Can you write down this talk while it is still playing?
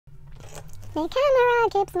The camera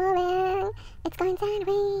keeps moving. It's going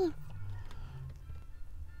sideways.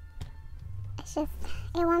 It's just,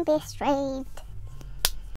 it won't be straight.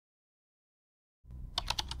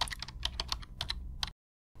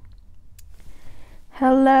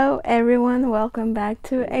 Hello everyone, welcome back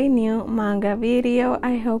to a new manga video.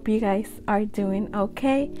 I hope you guys are doing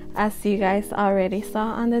okay. As you guys already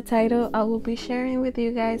saw on the title, I will be sharing with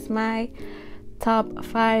you guys my top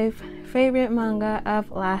 5 favorite manga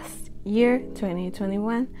of last year,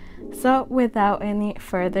 2021. So without any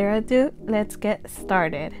further ado, let's get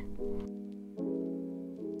started.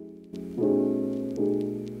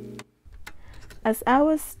 As I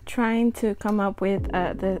was trying to come up with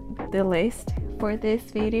the list for this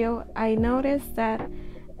video, I noticed that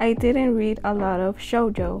I didn't read a lot of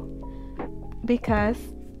shoujo because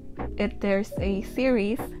there's a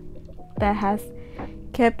series that has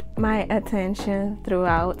kept my attention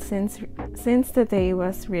throughout since the day it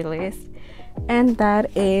was released, and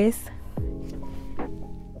that is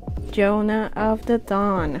Jonah of the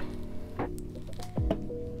Dawn.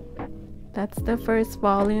 That's the first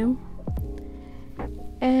volume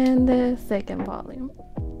and the second volume.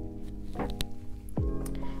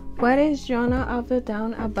 What is Jonah of the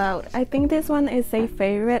Dawn about? I think this one is a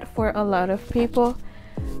favorite for a lot of people,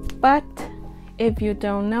 but if you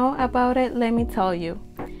don't know about it, let me tell you.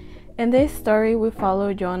 In this story, we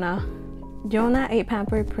follow Jonah, a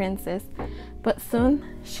pampered princess, but soon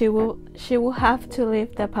she will have to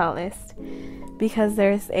leave the palace because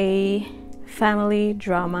there's a family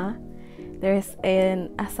drama. There's an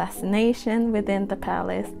assassination within the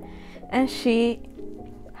palace, and she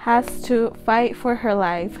has to fight for her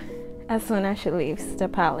life as soon as she leaves the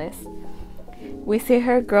palace. We see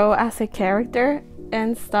her grow as a character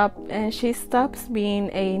and she stops being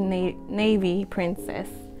a navy princess.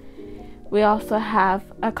 We also have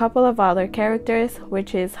a couple of other characters,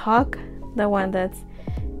 which is Hawk, the one that's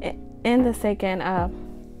in the second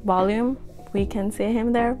volume. We can see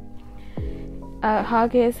him there.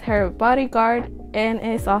 Hawk is her bodyguard and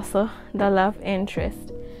is also the love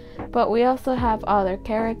interest. But we also have other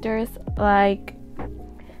characters like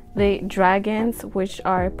the dragons, which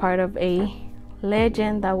are part of a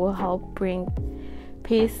legend that will help bring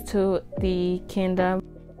peace to the kingdom.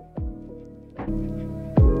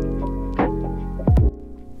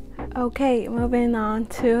 Okay, moving on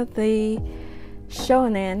to the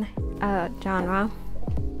shonen genre.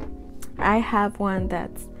 I have one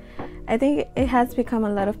that's, I think it has become a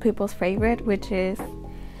lot of people's favorite, which is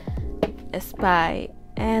Spy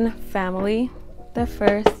and Family, the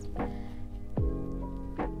first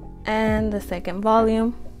and the second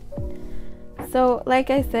volume. So like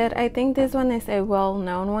I said, I think this one is a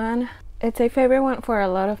well-known one. It's a favorite one for a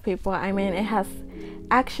lot of people. I mean, it has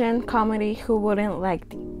action, comedy. Who wouldn't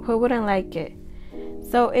like it?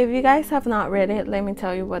 So if you guys have not read it, let me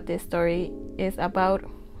tell you what this story is about.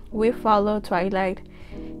 We follow Twilight.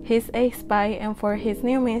 He's a spy, and for his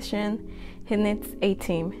new mission, he needs a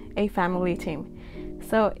family team.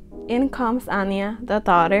 So in comes Anya, the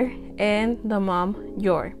daughter, and the mom,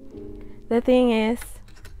 Yor. The thing is,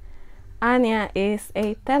 Anya is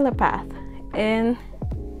a telepath, and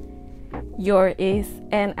Yor is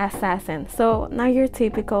an assassin. So not your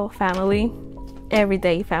typical family,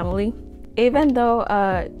 everyday family. Even though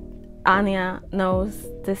Anya knows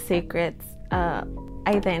the secrets,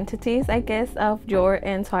 identities, I guess, of Yor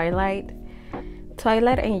and Twilight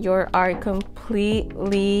and Yor are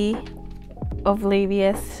completely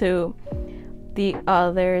oblivious to the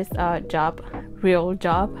other's real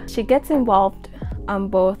job. She gets involved on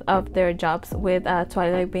both of their jobs, with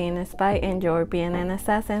Twilight being a spy and Yor being an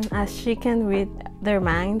assassin, as she can read their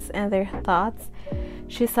minds and their thoughts.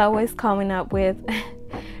 She's always coming up with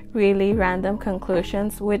really random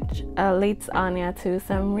conclusions, which leads Anya to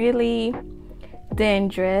some really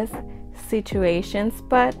dangerous situations.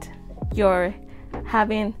 But Yor,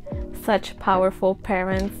 having such powerful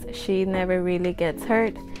parents, she never really gets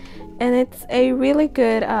hurt. And it's a really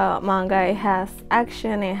good manga. It has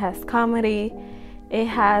action, it has comedy, it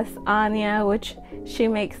has Anya, which she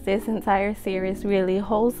makes this entire series really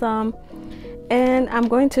wholesome. And I'm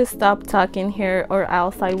going to stop talking here, or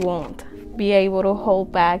else I won't be able to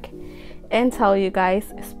hold back and tell you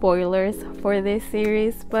guys spoilers for this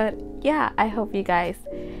series. But yeah, I hope you guys,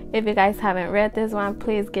 if you guys haven't read this one,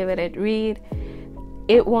 please give it a read.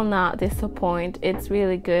 It will not disappoint. It's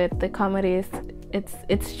really good. The comedy is,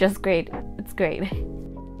 it's just great. It's great.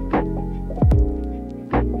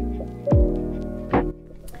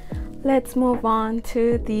 Let's move on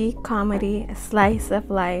to the comedy slice of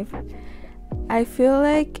life. I feel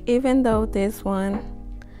like even though this one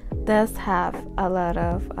does have a lot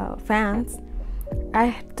of fans,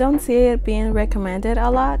 I don't see it being recommended a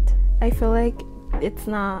lot. I feel like it's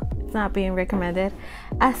not being recommended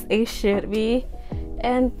as it should be.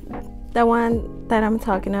 And the one that I'm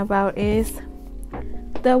talking about is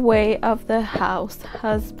The Way of the House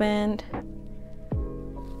Husband,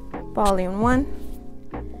 Volume 1.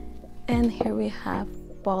 And here we have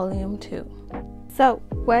Volume 2. So,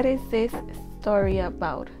 what is this story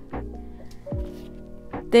about?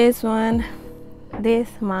 This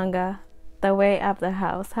manga, The Way of the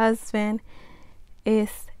House Husband,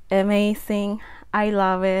 is amazing. I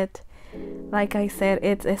love it. Like I said,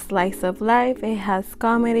 it's a slice of life. It has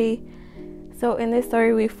comedy. So in this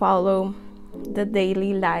story, we follow the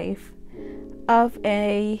daily life of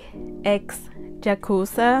a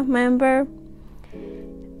ex-Yakuza member.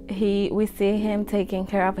 We see him taking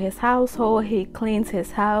care of his household. He cleans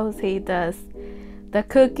his house. He does the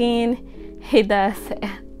cooking. He does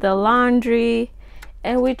the laundry.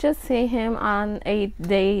 And we just see him on a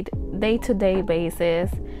day-to-day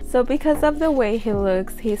basis. So because of the way he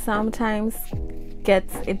looks, he sometimes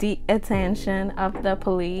gets the attention of the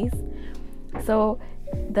police. So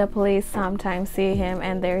the police sometimes see him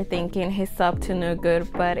and they're thinking he's up to no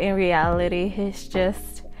good, but in reality he's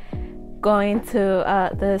just going to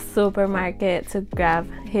the supermarket to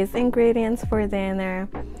grab his ingredients for dinner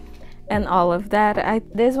and all of that.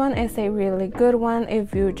 This one is a really good one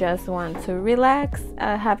if you just want to relax,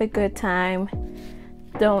 have a good time,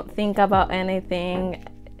 don't think about anything.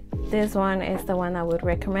 This one is the one I would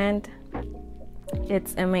recommend.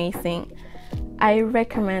 It's amazing. I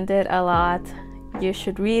recommend it a lot. You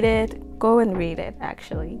should read it. Go and read it,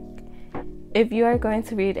 actually. If you are going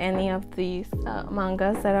to read any of these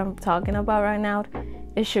mangas that I'm talking about right now,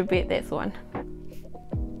 it should be this one.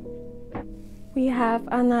 We have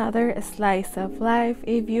another slice of life.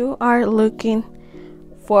 If you are looking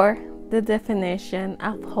for the definition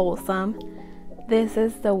of wholesome, this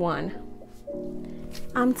is the one.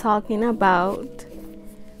 I'm talking about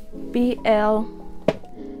BL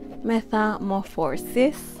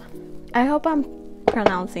Metamorphosis. I hope I'm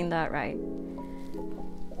pronouncing that right.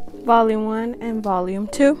 Volume 1 and Volume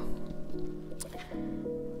 2.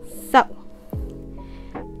 So,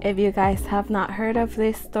 if you guys have not heard of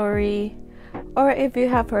this story, or if you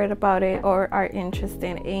have heard about it or are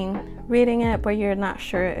interested in reading it but you're not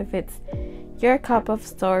sure if it's your cup of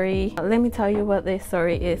story, let me tell you what this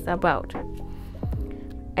story is about.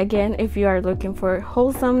 Again, if you are looking for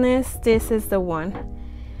wholesomeness, this is the one.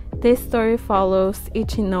 This story follows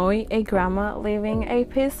Ichinoi, a grandma living a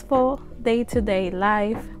peaceful day-to-day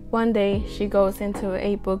life. One day, she goes into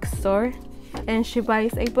a bookstore and she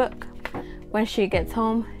buys a book. When she gets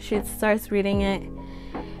home, she starts reading it,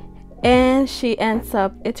 and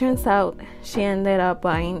it turns out she ended up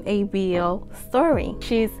buying a BL story.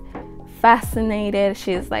 She's fascinated.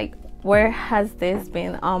 She's like, where has this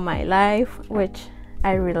been all my life? Which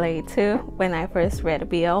I relate to when I first read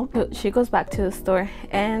BL. So she goes back to the store,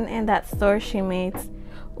 and in that store she meets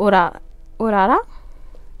Urara.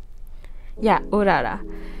 Yeah, Urara.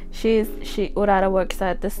 Urara works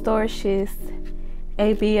at the store. She's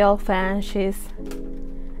a BL fan. She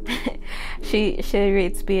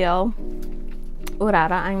reads BL.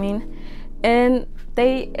 Urara, I mean. And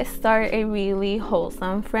they start a really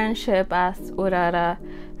wholesome friendship as Urara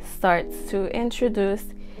starts to introduce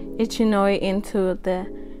Ichinoi into the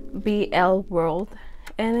BL world,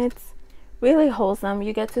 and it's really wholesome.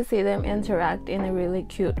 You get to see them interact in a really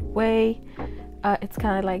cute way. It's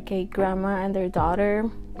kind of like a grandma and their daughter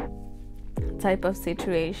type of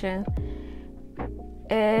situation,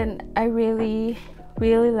 and I really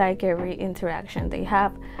like every interaction they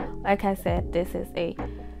have. Like I said, this is a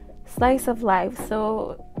slice of life,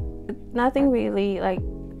 so nothing really like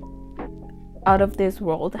out of this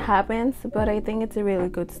world happens, but I think it's a really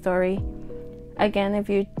good story. Again, if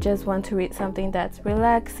you just want to read something that's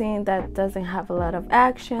relaxing, that doesn't have a lot of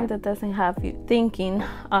action, that doesn't have you thinking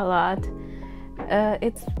a lot,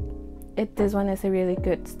 this one is a really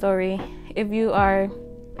good story. If you are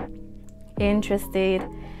interested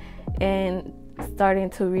in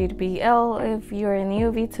starting to read BL, if you're a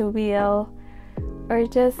newbie to BL,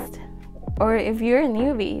 or if you're a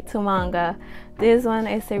newbie to manga, this one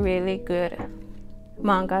is a really good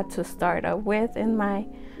manga to start up with, in my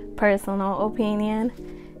personal opinion.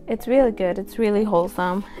 It's really good. It's really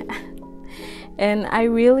wholesome. And I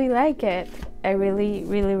really like it. I really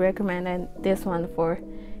recommend this one for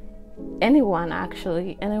anyone,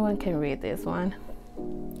 actually. Anyone can read this one.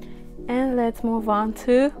 And let's move on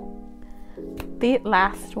to the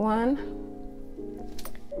last one.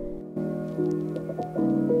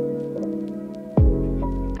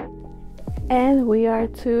 And we are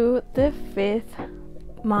to the fifth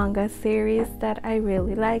manga series that I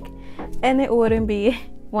really like, and it wouldn't be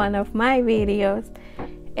one of my videos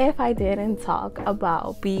if I didn't talk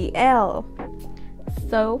about BL.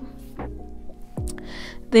 So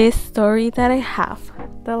this story that I have,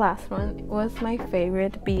 the last one, was my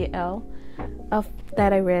favorite BL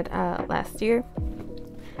that I read last year.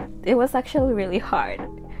 It was actually really hard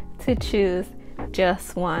to choose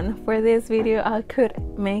just one for this video. I could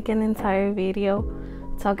make an entire video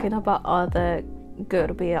talking about all the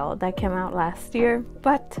good BL that came out last year,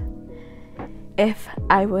 but if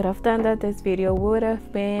I would have done that, this video would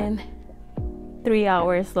have been 3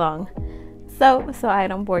 hours long. So I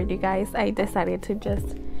don't bore you guys, I decided to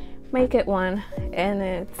just make it one, and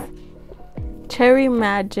it's Cherry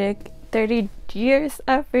Magic 30 Years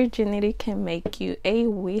of Virginity Can Make You a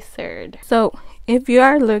Wizard. So if you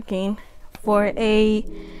are looking for a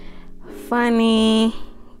funny,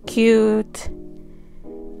 cute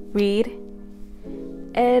read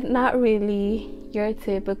and not really your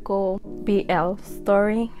typical BL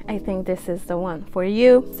story, I think this is the one for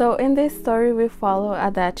you. So in this story we follow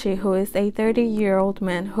Adachi, who is a 30-year-old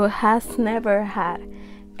man who has never had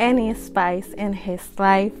any spice in his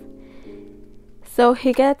life. So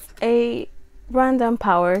he gets a random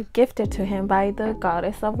power gifted to him by the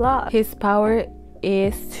goddess of love. His power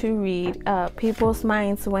is to read people's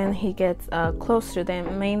minds when he gets close to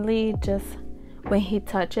them, mainly just when he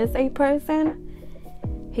touches a person.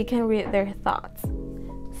 He can read their thoughts.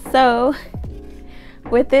 So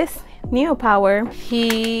with this new power,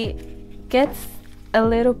 he gets a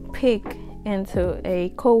little peek into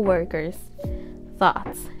a co-worker's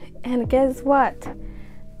thoughts, and guess what?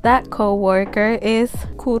 That co-worker is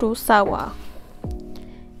Kurosawa,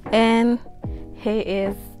 and he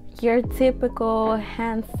is your typical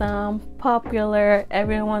handsome, popular,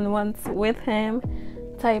 everyone wants with him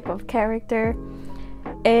type of character.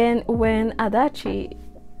 And when Adachi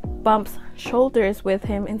bumps shoulders with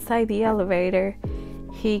him inside the elevator,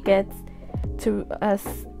 he gets to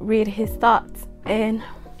read his thoughts, and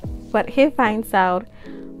what he finds out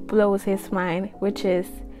blows his mind, which is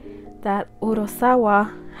that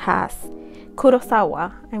Kurosawa has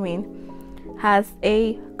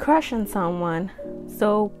a crush on someone.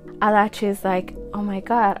 So Adachi is like, oh my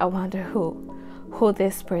god, I wonder who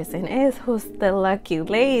this person is, who's the lucky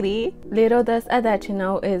lady. Little does Adachi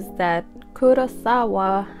know is that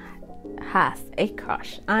Kurosawa has a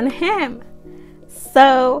crush on him.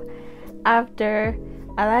 So after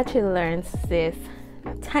Adachi learns this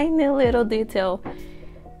tiny little detail,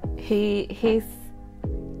 he's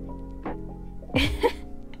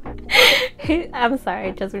I'm sorry,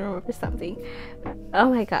 I just remembered something. Oh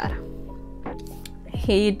my god.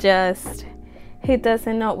 He doesn't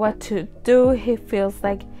know what to do. He feels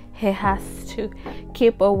like he has to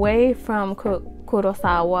keep away from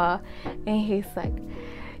Kurosawa, and he's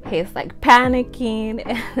like panicking,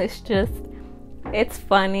 and it's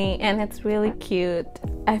funny and it's really cute.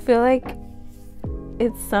 I feel like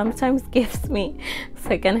it sometimes gives me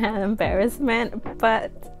secondhand embarrassment,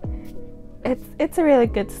 but it's a really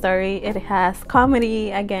good story. It has comedy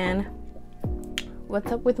again.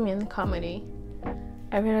 What's up with me in comedy?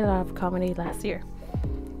 I read a lot of comedy last year.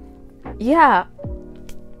 Yeah,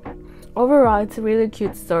 overall it's a really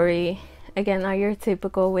cute story. Again, not your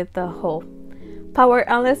typical with the whole power,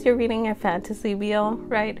 unless you're reading a fantasy BL,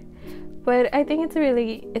 right? But I think it's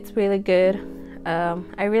really good.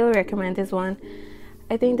 I really recommend this one.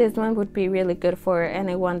 I think this one would be really good for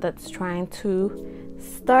anyone that's trying to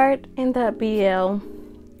start in the BL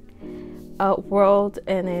world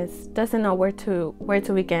and doesn't know where to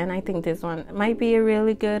begin. I think this one might be a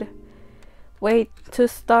really good way to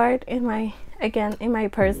start, in my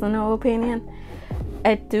personal opinion.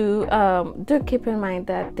 I do keep in mind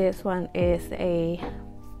that this one is a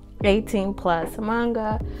 18+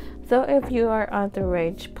 manga, so if you are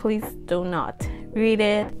underage, please do not read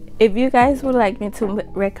it. If you guys would like me to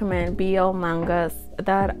recommend BL mangas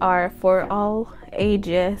that are for all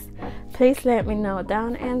ages, please let me know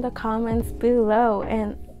down in the comments below,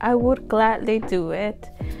 and I would gladly do it.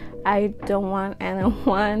 I don't want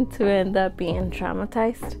anyone to end up being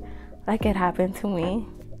traumatized like it happened to me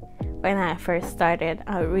when I first started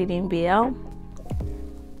reading BL.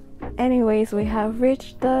 Anyways, we have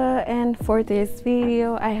reached the end for this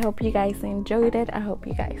video. I hope you guys enjoyed it. I hope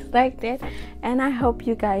you guys liked it, and I hope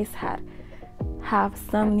you guys have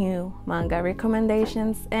some new manga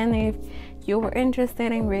recommendations. And if you were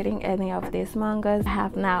interested in reading any of these mangas, I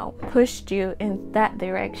have now pushed you in that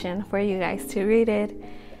direction for you guys to read it.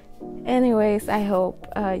 Anyways, I hope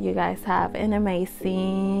you guys have an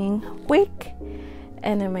amazing week,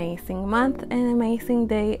 an amazing month, an amazing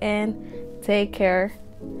day, and take care.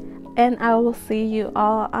 and I will see you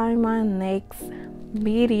all on my next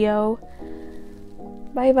video.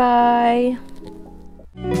 Bye bye.